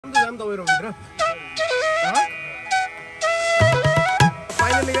जाम तपाईहरु भित्र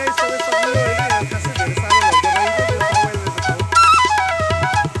finally guys सबै सक्नु हैन खासै धेरै सामानहरु बनाइन्छ त्यो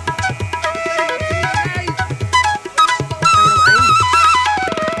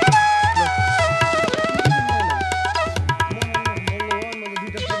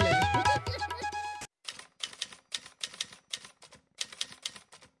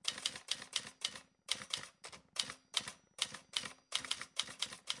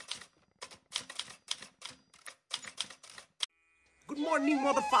Good morning,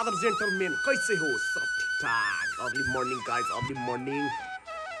 mother, father, gentlemen. कैसे हो? सब ठीक-ठाक. Early morning, guys. Early morning.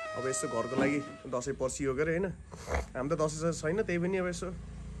 अब यसो घरको लागि दसैँ पर्सियो गरे हैन. हामी त दसैँ छैन त्यही पनि अब यसो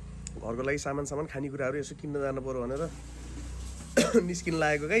घरको लागि सामान खानेकुराहरु यसो किन्न जानु पर्यो भनेर निस्किन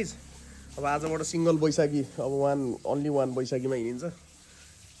लागेको गाइस. अब आजबाट सिंगल बैशाखी अब only one बैशाखीमा हिँडिन्छ.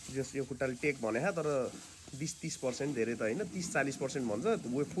 जस यो खुट्टाले टेक भने हा तर 20-30% धेरै त हैन 30-40% भन्छ.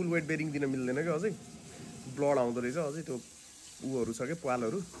 फुल वेट बेरिङ दिन मिल्दैन के अझै. ब्लड आउँदो रहेछ अझै त्यो उहरु छ के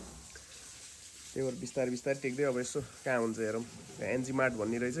पालहरु त्यही भएर बिस्तारै टेक्दै अब यसो कहाँ हुन्छ हेरौँ एनजी मार्ट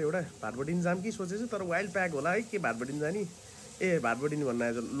भन्ने रहेछ एउटा भाटबडिन जाम कि सोचेछु तर वाइल्ड प्याक होला है के भाटबडिन जानी ए भाटबडिन भन्न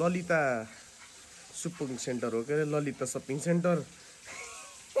आएछ ललिता सुपिङ सेन्टर हो के Lalita shopping centre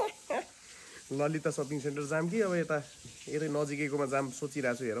Lalita shopping centre जाम कि अब यता यतै नजिकैकोमा जाम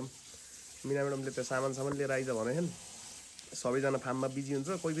सोचिरहेको छु हेरौँ मिना म्याडमले त्यो सामान लिएर आइज भनेछन् सबैजना फार्ममा बिजी हुन्छ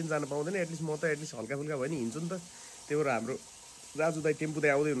कोही पनि जान पाउँदैन एटलिस्ट म त एटलिस्ट हल्का फुल्का भए नि हिँड्छु नि त त्यही भएर हाम्रो राजु दाइ टेम्पो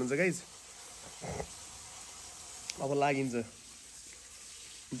दाइ आउँदै हुनुहुन्छ गाइज अब लागिन्छ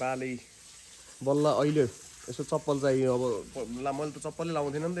बाले बल्ल अहिले यसो चप्पल चाहियो अब मैले त चप्पलै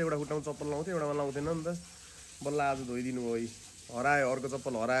लाउँथेन नि त एउटा खुट्टामा चप्पल लाउँथेँ एउटामा लाउँथेन नि त बल्ल आज धोइदिनु भयो हरायो अर्को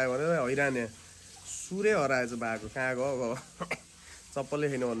चप्पल हरायो भनेर हैराने सुरै हराएछ भएको कहाँ गयो अब चप्पलै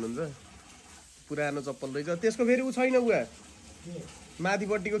छैन भन्नुहुन्छ पुरानो चप्पल रहेछ त्यसको फेरि उ छैन उहाँ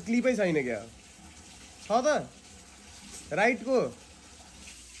माथिपट्टिको क्लिपै छैन क्या छ त राइटको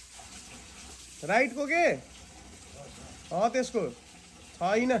के त्यसको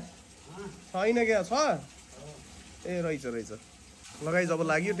छैन क्या छ ए रहेछ लगाइ जब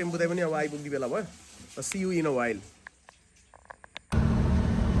लाग्यो टेम्पो दाइ पनि अब आइपुग्ने बेला भयो C you in a while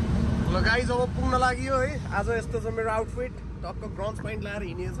लगाइ जब पुग्न लाग्यो है आज यस्तो छ मेरो आउटफिट टक्क ग्रन्ज प्यान्ट लाएर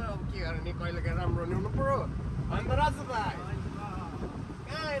हिँडेछ अब के गर्ने कहिले काहीँ राम्रो ल्याउनु पर्यो अन्त राजु भाइ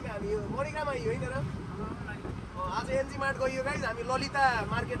कहाँ आएन हामी यो मणिग्राम आइयो होइन र आज एनजी मार्ट गइयो गाइस हामी ललिता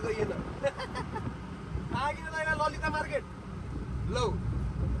मार्केट गइएन किन दाइला ललिता मार्केट लौ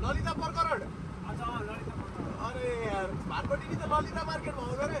ललिता परकरड अरे यार भाटपट्टि नि त ललिता मार्केट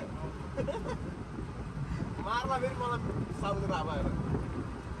भयो गरे मार्ला फेरि मलाई साउथ राभाएर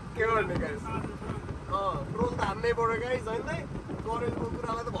के गर्ने गाइस ट्रोल त हान्नै पर्यो गाइस होइन है गरेको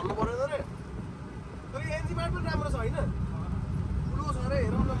कुरालाई त भन्नु पर्यो रे तर एनजी मार्ट पनि राम्रो छ होइन ठुलो छ अरे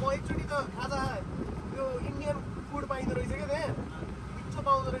हेरौँ न म एकचोटि त खाजा त्यो इन्डियन फुड पाइँदो रहेछ क्या त्यहाँ मिठो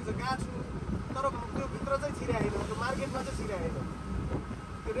पाउँदो रहेछ गएको छु तर त्यो भित्र चाहिँ छिराएन त्यो मार्केटमा चाहिँ छिराएन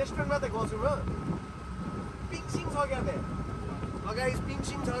त्यो रेस्टुरेन्टमा त गएको छु म पिङसिङ छ क्या त्यहाँ अगाडि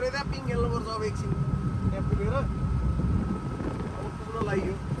पिङसिङ छ अरे त्यहाँ पिङ खेल्नुपर्छ अब एकछिन त्यहाँ पुगेर अब पुग्न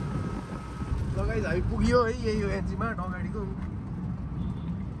लाग्यो लगाइ हामी पुग्यो है यही हो एनजीमा अगाडिको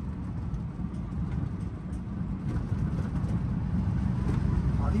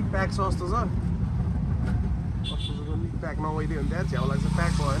अलिक प्याक छ जस्तो छ प्याक नभइदियो भने त्यहाँ झ्याउ लाग्छ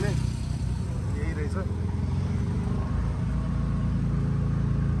प्याक भयो भने यही रहेछ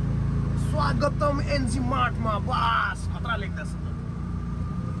स्वागतम एनजी मार्टमा बास खतरा लेख्दैछ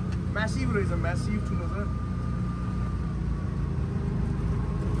म्यासिभ रहेछ म्यासिभ ठुलो छ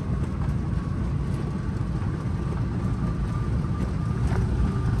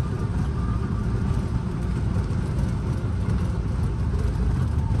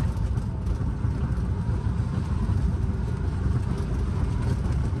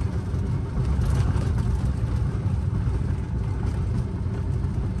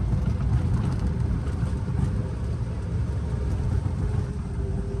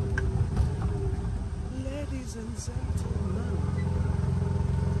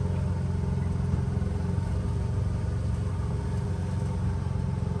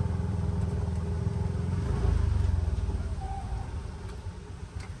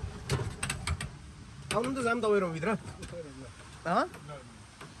आउनु त जाम तपाईँहरू भित्र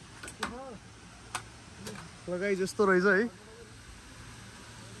लगाइ जस्तो रहेछ है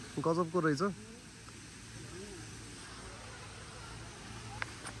गजबको रहेछ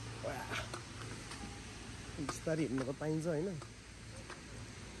बिस्तारै हिँड्न त पाइन्छ होइन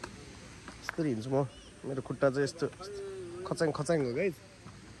यस्तरी हिँड्छु म मेरो खुट्टा चाहिँ यस्तो खचाङ हो गाइस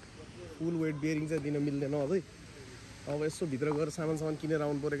फुल वेट बियरिङ चाहिँ दिन मिल्दैन अझै अब यसो भित्र गएर सामान किनेर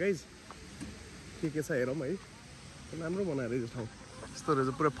आउनु पर्यो गाइज के छ हेरौँ है राम्रो बनाएर रहेछ ठाउँ यस्तो रहेछ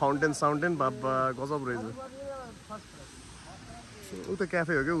पुरा फाउन्टेन बाबा गजब रहेछ उ त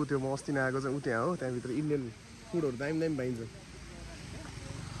क्याफे हो क्या उ त्यो म अस्ति नै आएको चाहिँ उ त्यहाँ हो त्यहाँभित्र इन्डियन फुडहरू दामी पाइन्छ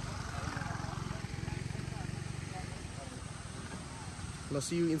ल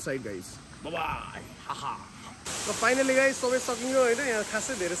C you inside guys by हाहा र फाइनली गाइज सबै सकियो होइन यहाँ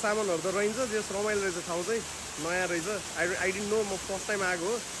खासै धेरै सामानहरू त रहन्छ जस रमाइलो रहेछ ठाउँ चाहिँ नयाँ रहेछ आई डिन्ट नो म फर्स्ट टाइम आएको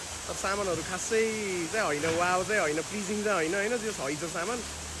हो तर सामानहरू खासै चाहिँ होइन वाव चाहिँ होइन प्लिजिङ चाहिँ होइन जस हैछ सामान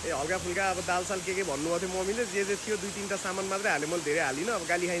ए हल्का फुल्का अब दालसाल के भन्नुभएको थियो मम्मीले जे थियो 2-3टा सामान मात्रै हालेँ मैले धेरै हालिनँ अब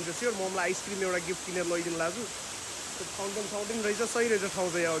गाली खाइन्छ स्योर ममलाई आइसक्रिम एउटा गिफ्ट किनेर लैदिनु लाग्छु त्यो फाउन्टेन रहेछ सही रहेछ ठाउँ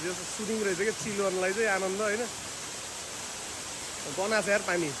चाहिँ अब जस्तो सुदिङ रहेछ क्या चिल गर्नलाई चाहिँ आनन्द होइन गनाछ यार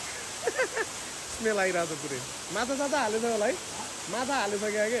पानी स्मेल आइरहेको छ पुरै माछा हालेछ होला है माछा हालेछ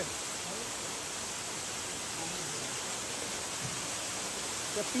क्या के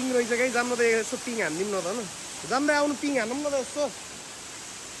पिङ रहेछ क्या जाम्न त यसो पिङ हानिदिउँ न त होइन जाम्दै आउनु पिङ हानौँ न त यसो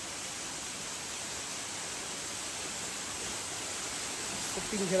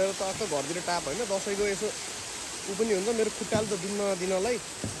पिङ खेलेर त अर्को घरतिर टाप होइन दसैँको यसो ऊ पनि हुन्छ मेरो खुट्टाले त दिनलाई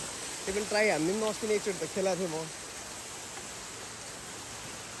त्यही पनि ट्राई हानिदिउँ न अस्ति नै एकचोटि त खेलाएको थिएँ म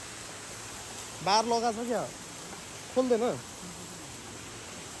बार लगाएको छ क्या खोल्दैन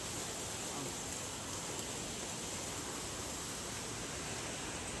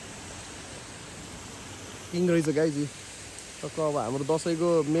पिङ रहेछ गाइज टक्क अब हाम्रो दसैँको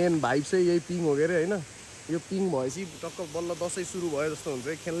मेन भाइब चाहिँ यही पिङ हो के अरे होइन यो पिङ भएपछि टक्क बल्ल दसैँ सुरु भयो जस्तो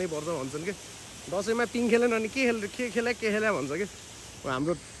हुन्छ खेल्नै पर्छ भन्छन् कि दसैँमा पिङ खेलेन भने के खेले भन्छ कि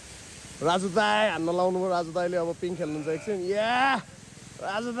हाम्रो राजु दाई हान्न लाउनु भयो राजु दाईले अब पिङ खेल्नुहुन्छ एकछिन या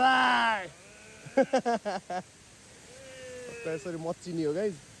राजु दाई यसरी मच्चिनी हो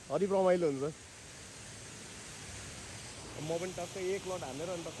गाइज हरिप रमाइलो हुन्छ म पनि टक्क एक लट हानेर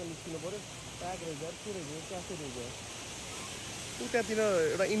अनि टक्क निस्किनु पऱ्यो प्याक रहेछ के रहेछ क्याफे रहेछ ऊ त्यहाँतिर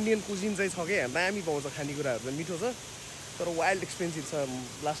एउटा इन्डियन कुजिन चाहिँ छ क्या दामी पाउँछ खानेकुराहरू चाहिँ मिठो छ तर वाइल्ड एक्सपेन्सिभ छ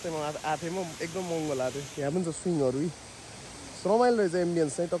लास्ट टाइम आएको थिएँ म एकदम महँगो लाग्यो थियो यहाँ पनि छ स्विङहरू रमाइलो रहेछ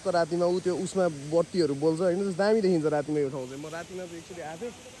एम्बियन्स चाहिँ टक्क रातिमा ऊ त्यो उसमा बत्तीहरू बोल्छ होइन दामी देखिन्छ रातिमा यो ठाउँ चाहिँ म रातिमा चाहिँ एकचोटि आएको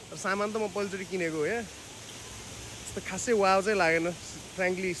थिएँ तर सामान त म पहिलोचोटि किनेको हो या त्यस्तो खासै वाव चाहिँ लागेन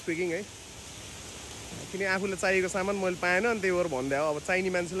फ्रेङ्कली स्पिकिङ है किन आफूले चाहिएको सामान मैले पाएन अनि त्यही भएर भन्दै हो अब चाहिने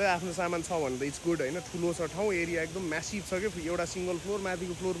मान्छेलाई आफ्नो सामान छ भने त इट्स गुड होइन ठुलो छ ठाउँ एरिया एकदम म्यासिभ छ कि एउटा सिङ्गल फ्लोर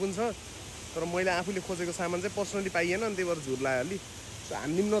माथिको फ्लोर पनि छ तर मैले आफूले खोजेको सामान चाहिँ पर्सनली पाइएन अनि त्यही भएर झुर लाग्यो अलि सो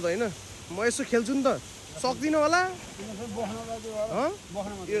हानिदिउँ न त होइन म यसो खेल्छु नि त सक्दिनँ होला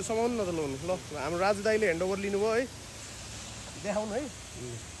यो समाउनु न त लोन ल हाम्रो राजु दाईले ह्यान्डओभर लिनुभयो है देखाउनु है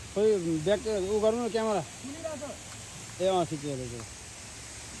खोइ ब्याक उ गर्नु न क्यामेरा ए अँ ठिकै रहेछ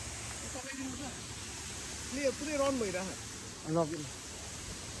पुरै रन भइरह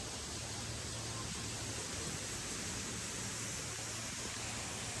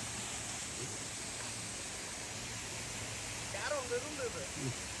गाह्रो हुँदैन नि त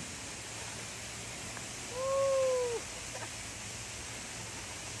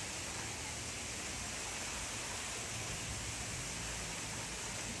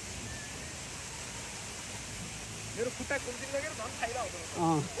मेरो खुट्टा कुल्चिन लगेर झन् खाइरह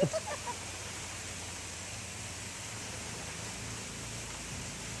हुँदैन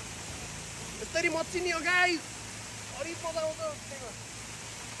यसरी मच्चिनी हो गाइस हरि मजा आउँछ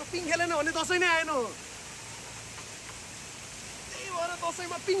पिङ खेलेन भने दसैँ नै आएन त्यही भएर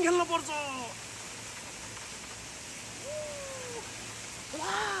दसैँमा पिङ खेल्नु पर्छ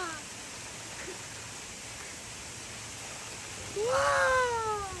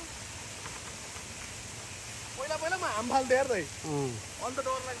पहिला म हाम फाल्थेँ यार दाइ अन्त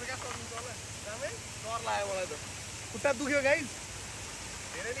डर लाग्छ क्या सकिन्छ होला रामै डर लाग्यो मलाई त खुट्टा दुख्यो गाइस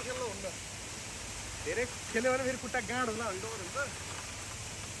धेरै नै खेल्नु हुन्न धेरै खेल्यो भने फेरि खुट्टा गाँड होला भन्ने डर हुन्छ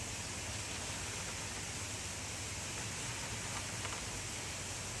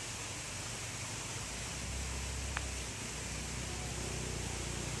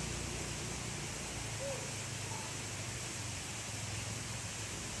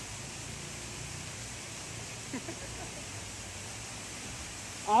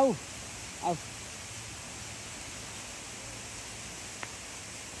आऊ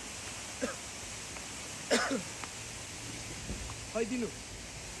दिनु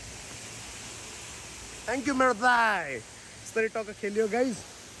थ्याङ्क यू मेरो दाई यस्तरी टक्क खेल्यो गाइस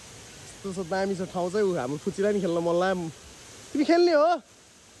यस्तो छ दामी छ ठाउँ चाहिँ हाम्रो फुचिला नि खेल्न मन लाग्यो तिमी खेल्ने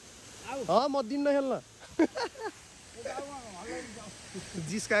हो म दिन्न खेल्न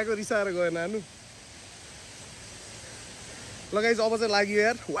जिस्काएको रिसाएर गयो नानु ल गाइस अब चाहिँ लाग्यो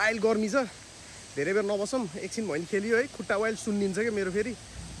यार वाइल्ड गर्मी छ धेरै बेर नबसौँ एकछिन भयो नि खेलियो है खुट्टा वाइल सुन्निन्छ क्या मेरो फेरि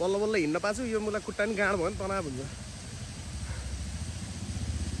बल्ल बल्ल हिँड्न पाछु यो मलाई खुट्टा नि गाँड भयो नि तनाव हुन्छ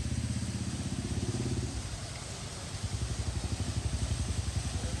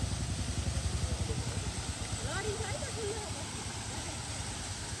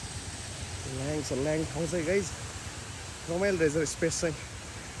ल्याङ ठाउँ चाहिँ गाइज रमाइलो रहेछ स्पेस चाहिँ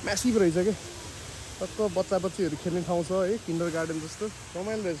म्यासिभ रहेछ क्या टक्क बच्चा बच्चीहरू खेल्ने ठाउँ छ है किन्डर गार्डन जस्तो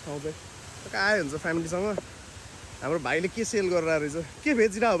रमाइलो रहेछ ठाउँ चाहिँ टक्क आयो हुन्छ फ्यामिलीसँग हाम्रो भाइले के सेल गरेर रहेछ के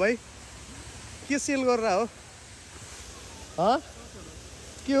बेचिरह हो भाइ के सेल गरेर हो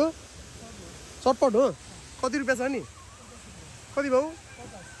के हो चटपट हो कति रुपियाँ छ नि कति भाउ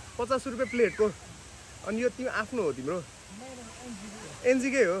 50 रुपियाँ प्लेटको अनि यो तिमी आफ्नो हो तिम्रो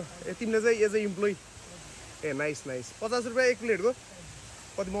एनजीकै हो ए तिमीले चाहिँ as a employee a nice 50 रुपियाँ एक प्लेटको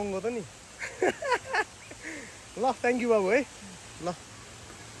कति महँगो त नि ल थ्याङ्क यू बाबु है ल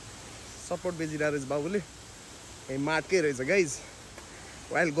सपोर्ट बेचिरहेको रहेछ बाबुले ए मार्टकै रहेछ गाइज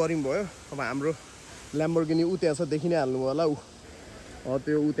वाइल गरिम भयो अब हाम्रो ल्याम्बोर्गिनी ऊ त्यहाँ छ देखि नै हाल्नुभयो होला ऊ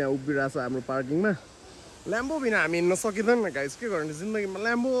त्यो ऊ त्यहाँ उभिरहेको छ हाम्रो पार्किङमा ल्याम्बो बिना हामी हिँड्न सकिँदैन गाइज के गर्ने जिन्दगीमा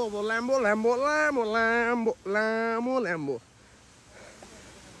ल्याम्बो अब ल्याम्बो ल्याम्बो ल्याम्बो ल्याम्बो लामो ल्याम्बो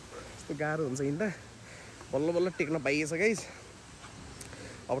यस्तो गाह्रो हुन्छ हिँड्दा बल्ल बल्ल टेक्न पाइएछ गाइज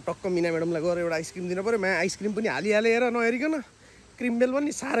अब टक्क मिना म्याडमलाई गएर एउटा आइसक्रिम दिनु पऱ्यो मैं आइसक्रिम पनि हालिहालेँ हेर नहेरिकन क्रिम बेल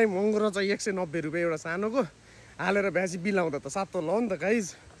पनि साह्रै महँगो रहेछ 190 रुपियाँ एउटा सानोको हालेर भ्यासी बिलाउँदा त सातो ल नि त गाइज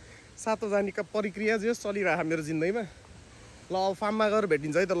सातो जानेका प्रक्रिया जे चलिरहेको मेरो जिन्दगीमा ल अब फार्ममा गएर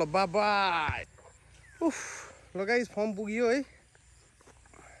भेटिन्छ है त ल बाई उफ ल गाइज फर्म पुग्यो है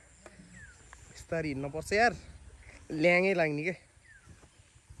बिस्तारै हिँड्नुपर्छ यार ल्याङै लाग्ने के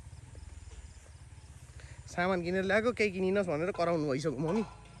सामान किनेर ल्याएको केही किनिनस् भनेर कराउनु भइसक्यो मम्मी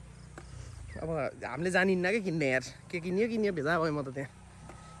अब हामीले जानिन्न क्या किन्ने यार के किन्यो भेजा भयो म त त्यहाँ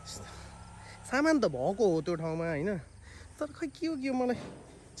सामान त भएको हो त्यो ठाउँमा होइन तर खै के हो मलाई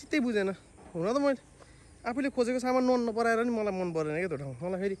चित्तै बुझेन हुन त मैले आफूले खोजेको सामान नपराएर नि मलाई मन परेन क्या त्यो ठाउँ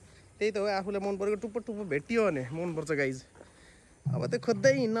मलाई फेरि त्यही त हो आफूलाई मन परेको टुप्पो भेटियो भने मनपर्छ गाइज अब त्यो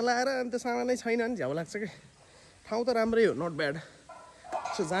खोज्दै हिँड्न लाएर अनि त्यो सामानै छैन भने झ्याउ लाग्छ क्या ठाउँ त राम्रै हो नट ब्याड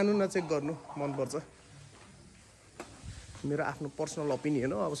सो जानु न चेक गर्नु मनपर्छ मेरो आफ्नो पर्सनल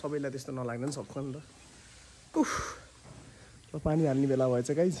ओपिनियन हो अब सबैलाई त्यस्तो नलाग्न पनि सक्छ नि त उफ ल पानी हाल्ने बेला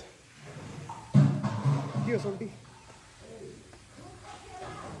भएछ गाइज के हो सोल्टी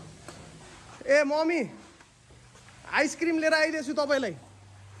ए मम्मी आइसक्रिम लिएर आइदिएछु तपाईँलाई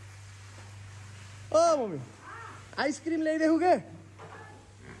ओ मम्मी आइसक्रिम ल्याइदिएको के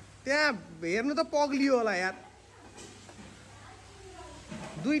त्यहाँ हेर्नु त पग्लियो होला यार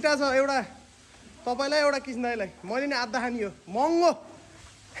दुईटा छ एउटा तपाईँलाई एउटा किस्नलाई मैले नि आधा खानी हो महँगो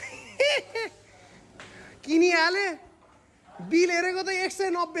किनिहालेँ बिल हेरेको त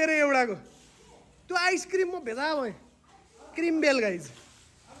 190 रे एउटाको त्यो आइसक्रिम म भेजा भएँ क्रिम बेल गाइज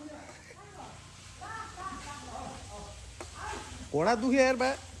घोडा दुख्यो यार बा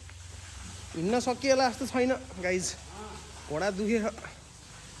हिँड्न सकिएला जस्तो छैन गाइज घोडा दुखे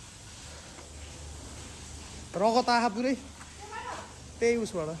रगत आँखा पुरै त्यही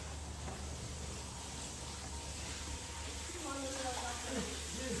उसबाट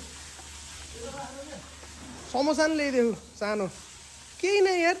समोसा नि ल्याइदेऊ सानो केही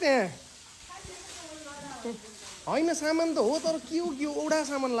नै यार त्यहाँ होइन सामान त हो तर के हो औडा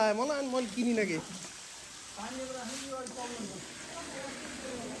सामान लाग्यो मलाई अनि मैले किनिनँ के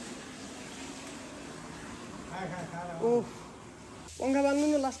ओ पङ्खा बाल्नु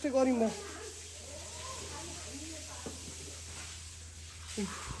न लास्टै गऱ्यौँ म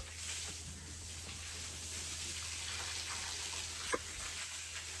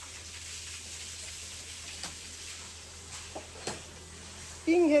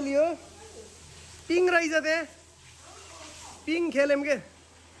पिङ खेलियो पिङ रहेछ त्यहाँ पिङ खेल्यौँ के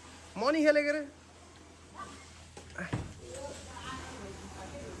मनी खेलेको अरे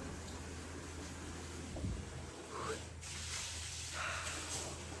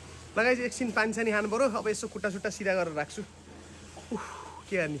लगाइ एकछिन पानी सानी खानु पऱ्यो अब यसो खुट्टा सुट्टा सिधा गरेर राख्छु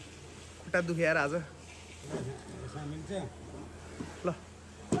के गर्ने खुट्टा दुख्याएर आज ल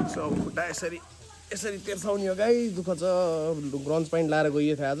यसो अब खुट्टा यसरी तेर्साउने हो गाई दुःख छ ग्रन्ज प्यान्ट लाएर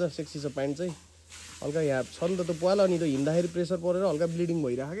गइयो थियो आज सेक्सी छ प्यान्ट चाहिँ हल्का यहाँ छ नि त त्यो पाल अनि त्यो हिँड्दाखेरि प्रेसर परेर हल्का ब्लिडिङ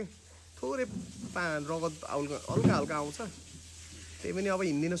भइरहेको क्या थोरै रगत हल्का हल्का आउँछ त्यही पनि अब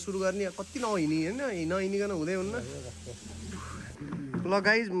हिँड्दिन सुरु गर्ने कति नहिँडी होइन नहिँडिकन हुँदै हुन्न ल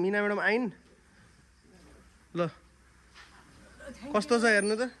गाइज मिना म्याडम आइन् ल कस्तो छ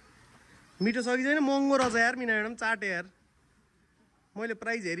हेर्नु त मिठो छ कि छैन महँगो रहेछ यार मिना म्याडम चाटे यार मैले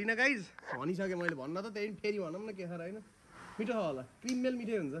प्राइस हेरिनँ गाइज भनिसकेँ मैले भन्न त त्यही फेरि भनौँ न के छ होइन मिठो छ होला क्रिम बेल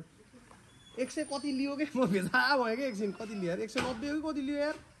मिठै हुन्छ 100 कति लियो के म भेजा भयो कि एकछिन कति लियो यार 190 हो कि कति लियो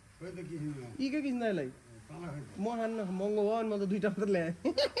यार यी के किस्न यसलाई म खान्न महँगो हो अनि म त 2टा मात्र ल्याएँ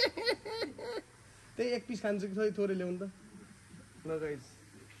त्यही 1 पिस खान्छु कि थोरै ल्याउनु त ल गाइस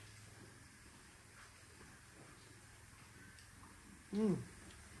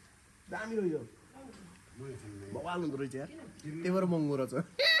दामी हो यो बवाल हुँदो रहेछ यार त्यही भएर महँगो रहेछ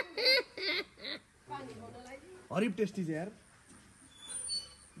हरिब टेस्टी छ यार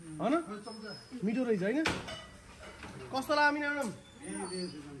हैन मिठो रहेछ हैन कस्तो लाग्यो म्याडम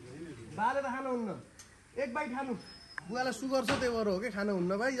बाले त खानुहुन्न एक बाइट खानु बुवालाई सुगर छ त्यही भएर हो कि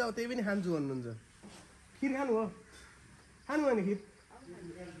खानुहुन्न भाइ अब त्यही पनि खान्छु भन्नुहुन्छ खिर खानु हो खानु होइन खिर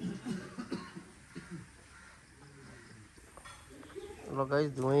ल गाइस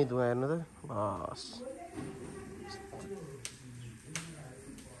धुवै हेर्नु त बस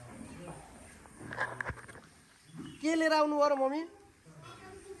के लिएर आउनु हो र मम्मी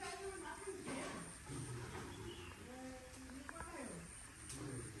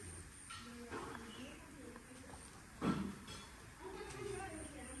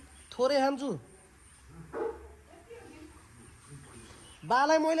थोरै खान्छु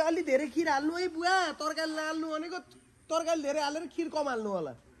बालाई मैले अलि धेरै खिर हाल्नु है बुवा तरकारी हाल्नु भनेको तरकारी धेरै हालेर खिर कम हाल्नु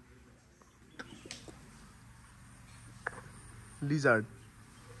होला लिजर्ड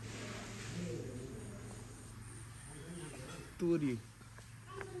तोरी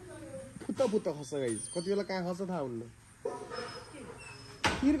फुत्ता खस्छ गाइस कति बेला कहाँ खस्छ थाहा हुन्न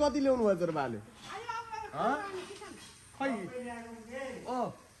खिर कति ल्याउनु भयो तर बाले खै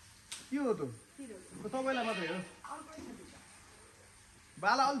के हो त तपाईँलाई मात्रै हो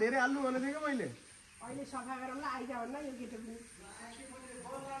बाला अलि धेरै हाल्नु भनेको थिएँ कि मैले अहिले सफा गरौँला आइजा भन्न यो केटो पनि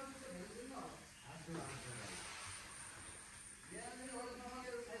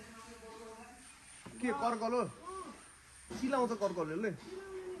के कर्कल हो सिलाउँछ कर्कलले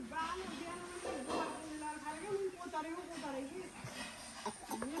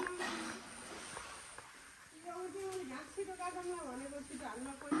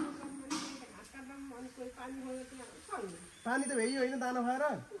पानी त भ्याइ होइन दाना खाएर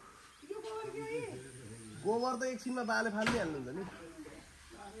गोबर त एकछिनमा बाले फालिहाल्नुहुन्छ नि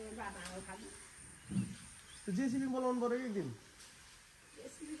जेसिबी बोलाउनु पर्यो कि एकदिन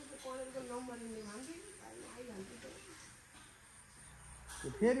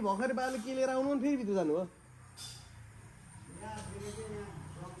फेरि भर्खरै बाले के लिएर आउनु फेरि भित्र जानु हो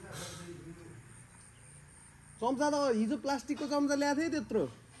चम्चा त हिजो प्लास्टिकको चम्चा ल्याएको थिएँ त्यत्रो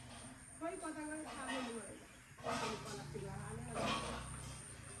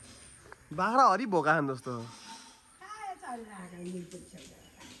बाख्रा हरि भोका खान जस्तो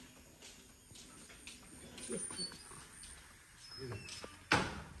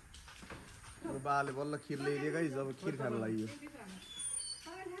बाले बल्ल खिर ल्याइदिएका अब खिर खान लाग्यो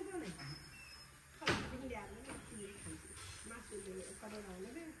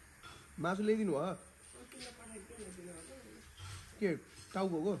मासु ल्याइदिनु हो के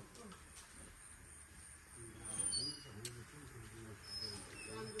टाउको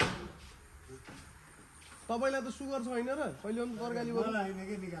तपाईँलाई त सुगर छैन र कहिले पनि तरकारी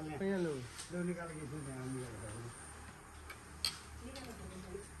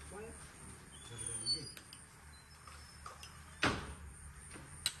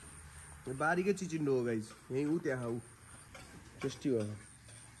बारीकै चिचिन्डो हो गाइस यहीँ ऊ त्यहाँ ऊ टेस्टी हो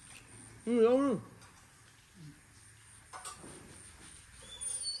ल्याउनु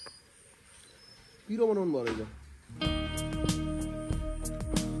पिरो बनाउनु भयो रहेछ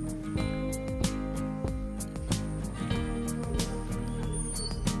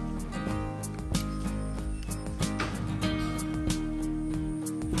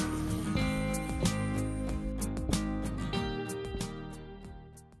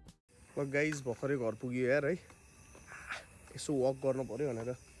गाइज भर्खरै घर पुग्यो यार है यसो वक गर्नु पर्यो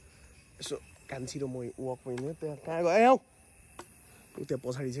भनेर यसो कान्छी र म वक पनि त्यहाँ कहाँ गयो ऊ त्यहाँ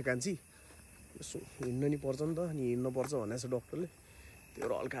पछाडि चाहिँ कान्छी यसो हिँड्नु नि पर्छ नि त अनि हिँड्नुपर्छ भनेको छ डक्टरले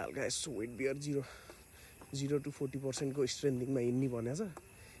त्यो हल्का हल्का यसो वेट बियर 0 to 40% स्ट्रेन्थिङमा हिँड्ने भनेको छ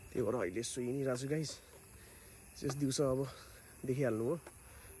त्यही भएर अहिले यसो हिँडिरहेको छु गाइज त्यस दिउँसो अब देखिहाल्नु हो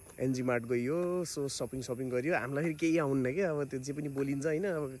एनजी मार्ट गयो सो सपिङ गरियो हामीलाई फेरि केही आउन्न क्या अब त्यो जे पनि बोलिन्छ होइन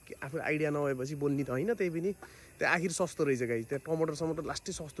अब आफू आइडिया नभएपछि बोल्ने त होइन त्यही पनि त्यो आखिर सस्तो रहेछ गाइज त्यहाँ टमाटर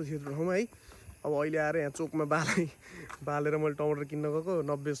लास्टै सस्तो थियो त्यो ठाउँमा है अब अहिले आएर यहाँ चोकमा बालेर मैले टमाटर किन्न गएको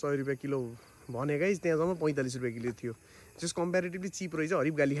 90-100 रुपियाँ किलो भने गाइज त्यहाँ जम्मा 45 रुपियाँ किलो थियो जस कम्पेरिटिभली चिप रहेछ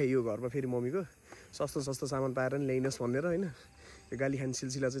हरिब गाली खाइयो घरमा फेरि मम्मीको सस्तो सामान पाएर नि ल्याइनुहोस् भनेर होइन यो गाली खाने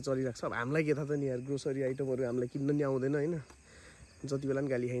सिलसिला चाहिँ चलिरहेको छ अब हामीलाई के थाहा त नि यार ग्रोसरी आइटमहरू हामीलाई किन्न नि आउँदैन होइन जति बेला पनि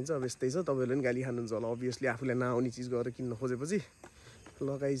गाली खाइन्छ अब यस्तै छ तपाईँहरूले पनि गाली खानुहुन्छ होला अभियसली आफूलाई नआउने चिज गरेर किन्न खोजेपछि ल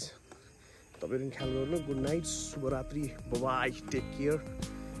गाइज तपाईँहरू पनि ख्याल गर्नु गुड नाइट शुभरात्रि बाइ टेक केयर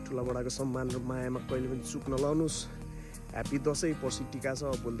ठुला बडाको सम्मान र मायामा कहिले पनि चुक नलाउनुहोस् ह्याप्पी दसैँ पर्सि टिका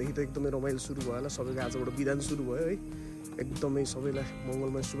छ भोलिदेखि त एकदमै रमाइलो सुरु भयो होला सबैको आजबाट बिदान सुरु भयो है एकदमै सबैलाई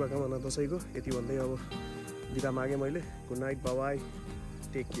मङ्गलमय शुभकामना दसैँको यति भन्दै अब बिदा मागेँ मैले good night by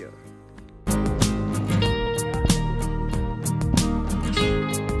take care